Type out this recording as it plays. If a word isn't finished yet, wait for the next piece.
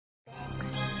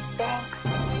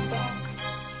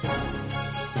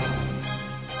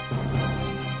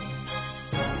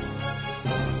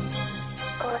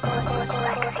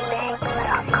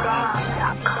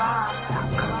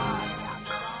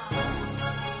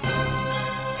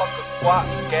Guap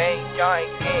gang, y'all ain't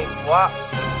getting guap.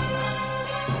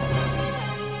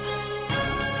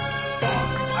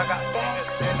 I got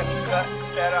niggas in the cut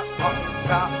that are on the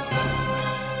top.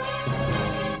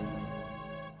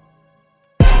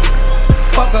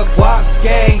 Fuck a guap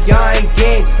gang, y'all ain't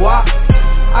getting guap.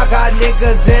 I got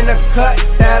niggas in the cut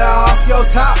that are off your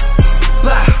top.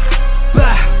 Blah,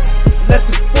 blah, let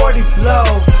the 40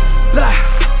 blow. Blah,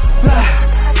 blah,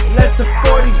 let the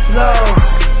 40 blow.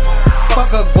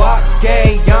 Fuck a guap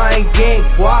gang, y'all ain't getting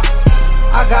guap.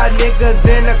 I got niggas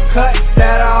in the cut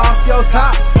that are off your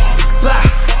top. Blah,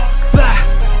 blah,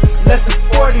 let the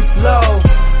 40 blow.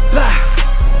 Blah,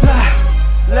 blah,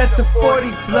 let the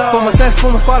 40 blow. For my sex,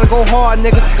 for my father, go hard,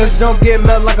 nigga, cause you don't get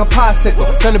melted like a popsicle.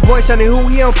 Trying to boy, shiny who,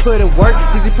 he don't put in work,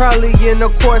 cause he probably in the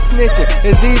court snitching.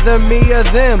 It's either me or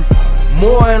them,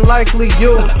 more than likely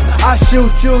you. I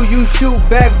shoot you, you shoot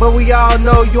back, but we all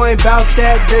know you ain't bout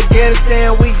that. The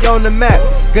Afghanistan, we on the map.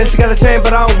 Guess you got a chain,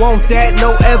 but I don't want that.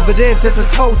 No evidence, just a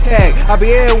toe tag. I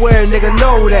be everywhere, nigga,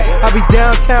 know that. I be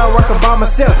downtown rockin' by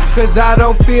myself, cause I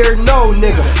don't fear no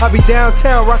nigga. I be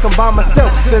downtown rockin' by myself,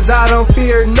 cause I don't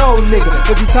fear no nigga.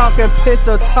 If you talking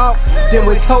pistol talk, then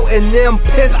we're toting them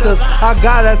pistols. I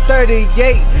got a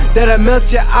 38 that'll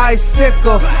melt your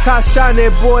icicle. Caught shiny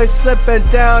boy slipping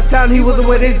downtown, he wasn't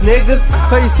with his niggas.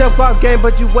 Call yourself guap gang,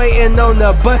 but you waiting on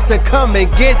the bus to come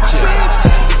and get you.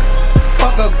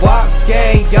 Fuck a guap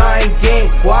gang, y'all ain't getting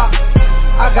guap.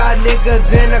 I got niggas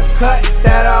in the cut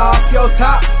that are off your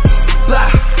top.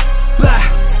 Blah, blah,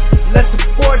 let the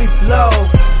 40 blow.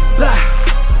 Blah,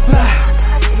 blah,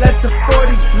 let the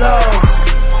 40 blow.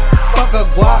 Fuck a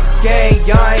guap gang,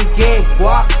 y'all ain't getting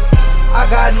guap. I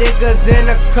got niggas in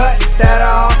the cut that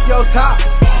are off your top.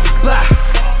 Blah,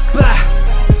 blah,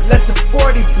 let the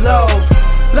 40 blow.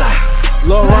 Blah,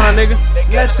 Lil Ron, nigga.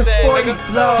 let the 40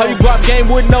 blow. How you guap game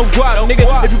with no guap,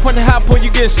 nigga? If you point the high point,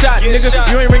 you get shot, nigga.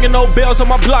 You ain't ringing no bells on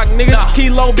my block, nigga.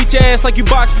 Keelow beat your ass like you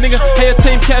box, nigga. Hey, a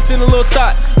team captain, a little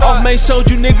thought. Off May showed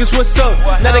you niggas what's up.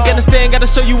 Now they gotta stand, gotta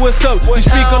show you what's up. You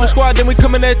speak on the squad, then we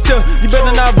coming at you. You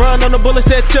better not run on the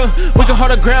bullets at you. We can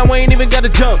hold the ground, we ain't even gotta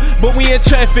jump. But we in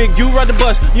traffic, you ride the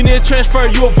bus. You need a transfer,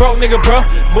 you a broke nigga, bro.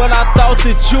 But I thought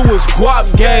that you was guap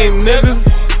game, nigga.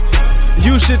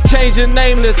 You should change your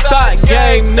name to Thought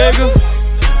Gang, nigga.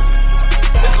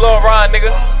 This Lil Ron,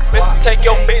 nigga. Bitch, take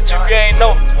your bitch if you ain't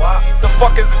know. The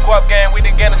fuck is the Guap Gang? We the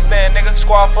Afghanistan, nigga.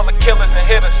 Squad full of killers and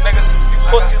hitters, nigga. You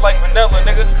pussy like vanilla,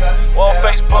 nigga. On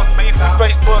Facebook beef and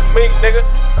Facebook me, nigga.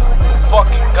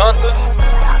 Fucking Gunther.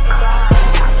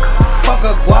 Fuck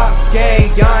a guap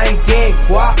gang, y'all ain't getting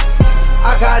guap.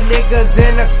 I got niggas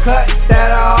in the cut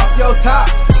that are off your top.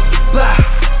 Blah,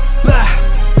 blah,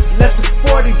 let the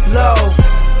 40 blow.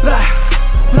 Blah,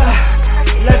 blah,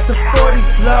 let the 40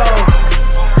 blow.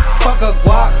 Fuck a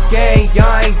guap gang,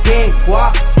 y'all ain't getting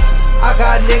guap. I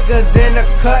got niggas in the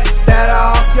cut that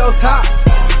are off your top.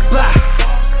 Blah,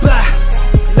 blah,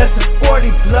 let the 40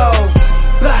 blow.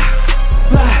 Blah,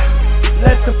 blah,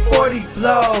 let the 40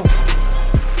 blow.